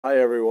Hi,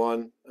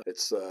 everyone.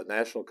 It's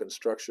National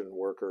Construction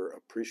Worker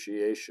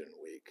Appreciation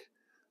Week.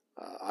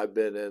 I've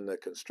been in the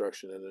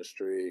construction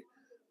industry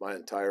my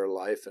entire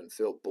life and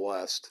feel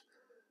blessed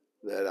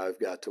that I've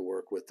got to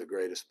work with the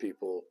greatest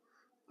people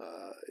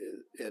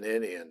in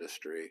any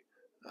industry,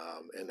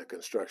 in the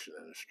construction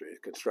industry.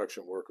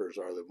 Construction workers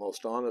are the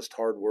most honest,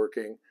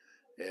 hardworking,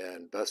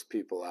 and best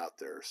people out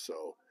there.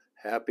 So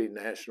happy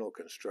National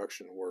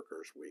Construction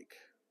Workers Week.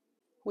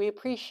 We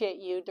appreciate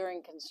you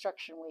during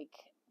construction week.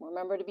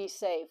 Remember to be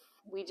safe.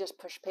 We just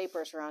push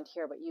papers around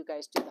here, but you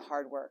guys do the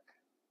hard work.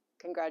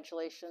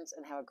 Congratulations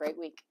and have a great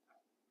week.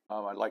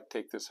 I'd like to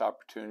take this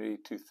opportunity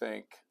to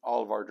thank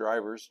all of our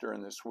drivers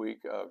during this week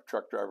of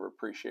Truck Driver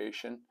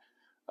Appreciation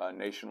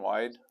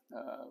nationwide.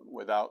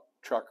 Without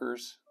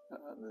truckers,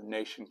 the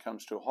nation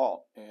comes to a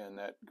halt, and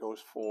that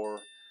goes for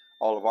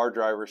all of our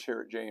drivers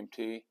here at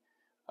JMT.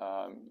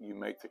 You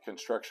make the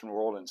construction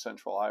world in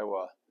Central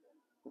Iowa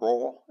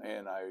roll,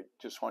 and I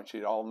just want you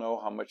to all know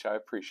how much I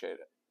appreciate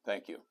it.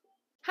 Thank you.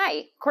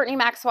 Hi, Courtney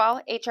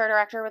Maxwell, HR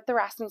Director with the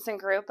Rasmussen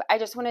Group. I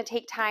just want to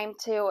take time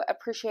to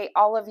appreciate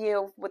all of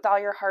you with all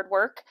your hard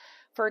work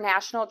for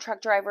National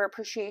Truck Driver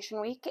Appreciation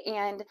Week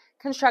and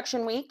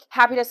Construction Week.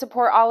 Happy to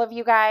support all of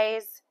you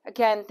guys.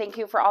 Again, thank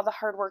you for all the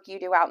hard work you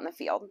do out in the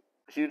field.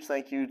 Huge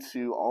thank you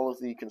to all of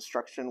the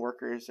construction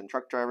workers and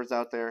truck drivers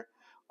out there.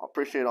 I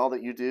appreciate all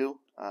that you do.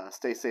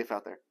 Stay safe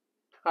out there.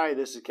 Hi,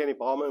 this is Kenny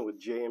Ballman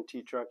with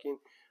JMT Trucking.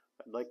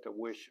 I'd like to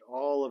wish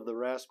all of the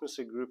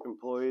Rasmussen Group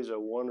employees a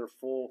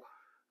wonderful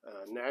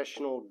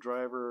National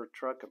Driver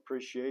Truck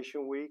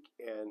Appreciation Week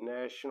and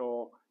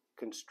National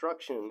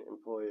Construction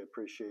Employee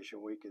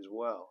Appreciation Week as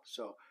well.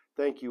 So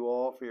thank you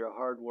all for your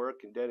hard work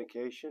and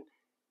dedication,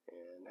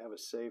 and have a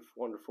safe,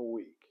 wonderful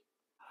week.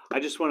 I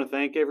just want to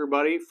thank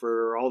everybody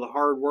for all the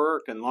hard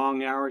work and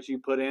long hours you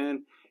put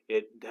in.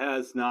 It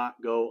does not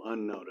go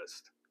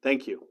unnoticed.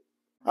 Thank you.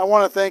 I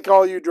want to thank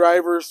all you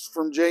drivers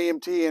from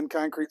JMT and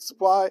Concrete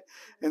Supply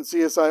and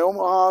CSI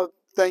Omaha.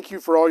 Thank you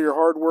for all your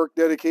hard work,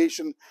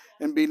 dedication,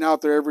 and being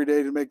out there every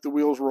day to make the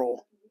wheels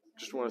roll.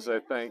 Just want to say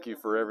thank you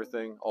for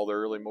everything, all the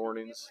early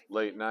mornings,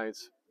 late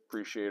nights.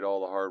 Appreciate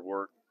all the hard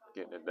work,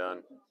 getting it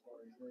done.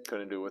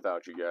 Couldn't do it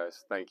without you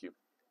guys. Thank you.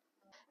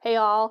 Hey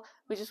all,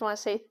 we just want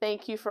to say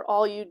thank you for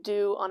all you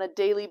do on a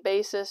daily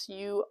basis.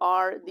 You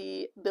are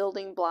the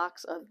building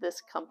blocks of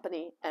this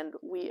company and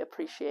we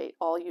appreciate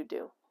all you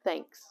do.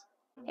 Thanks.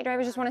 Hey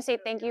drivers, just want to say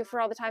thank you for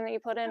all the time that you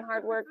put in,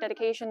 hard work,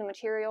 dedication, the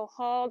material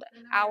hauled,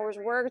 hours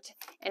worked,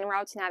 and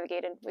routes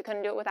navigated. We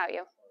couldn't do it without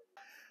you.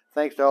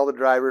 Thanks to all the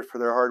drivers for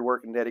their hard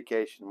work and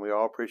dedication. We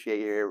all appreciate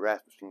you here at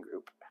Rasmussen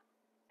Group.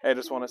 Hey, I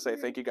just want to say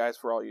thank you guys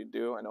for all you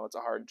do. I know it's a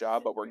hard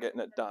job, but we're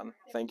getting it done.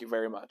 Thank you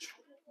very much.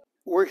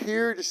 We're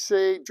here to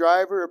say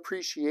driver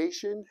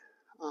appreciation.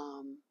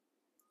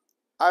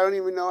 I don't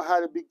even know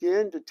how to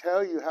begin to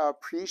tell you how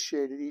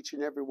appreciated each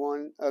and every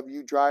one of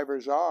you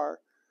drivers are.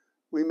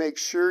 We make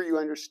sure you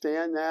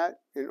understand that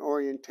in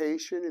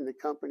orientation and the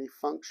company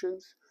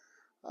functions.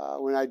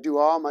 When I do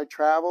all my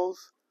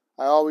travels,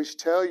 I always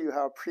tell you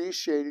how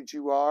appreciated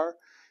you are.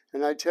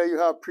 And I tell you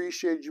how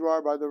appreciated you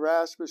are by the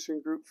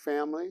Rasmussen Group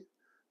family.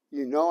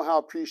 You know how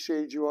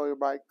appreciated you are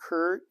by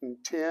Kurt and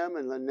Tim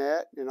and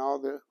Lynette and all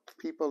the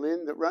people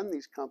that run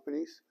these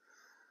companies.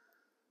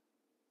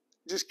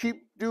 Just keep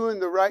doing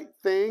the right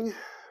thing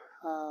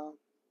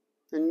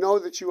and know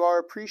that you are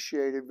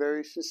appreciated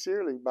very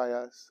sincerely by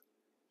us.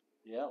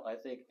 Yeah, I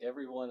think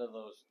every one of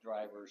those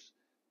drivers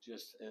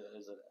just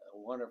is a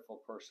wonderful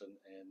person,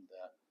 and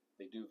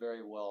they do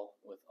very well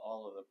with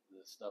all of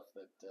the stuff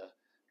that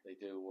they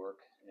do work.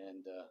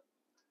 And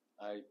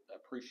I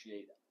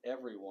appreciate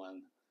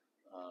everyone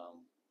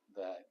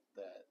that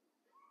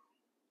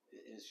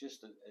is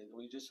just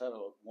we just have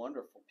a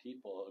wonderful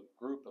people,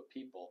 a group of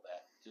people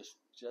that just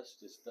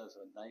does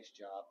a nice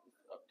job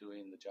of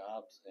doing the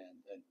jobs,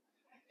 and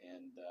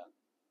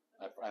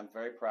I'm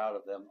very proud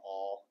of them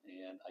all,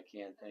 and I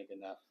can't thank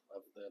enough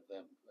of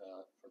them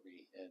for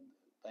me. And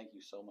thank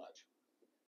you so much.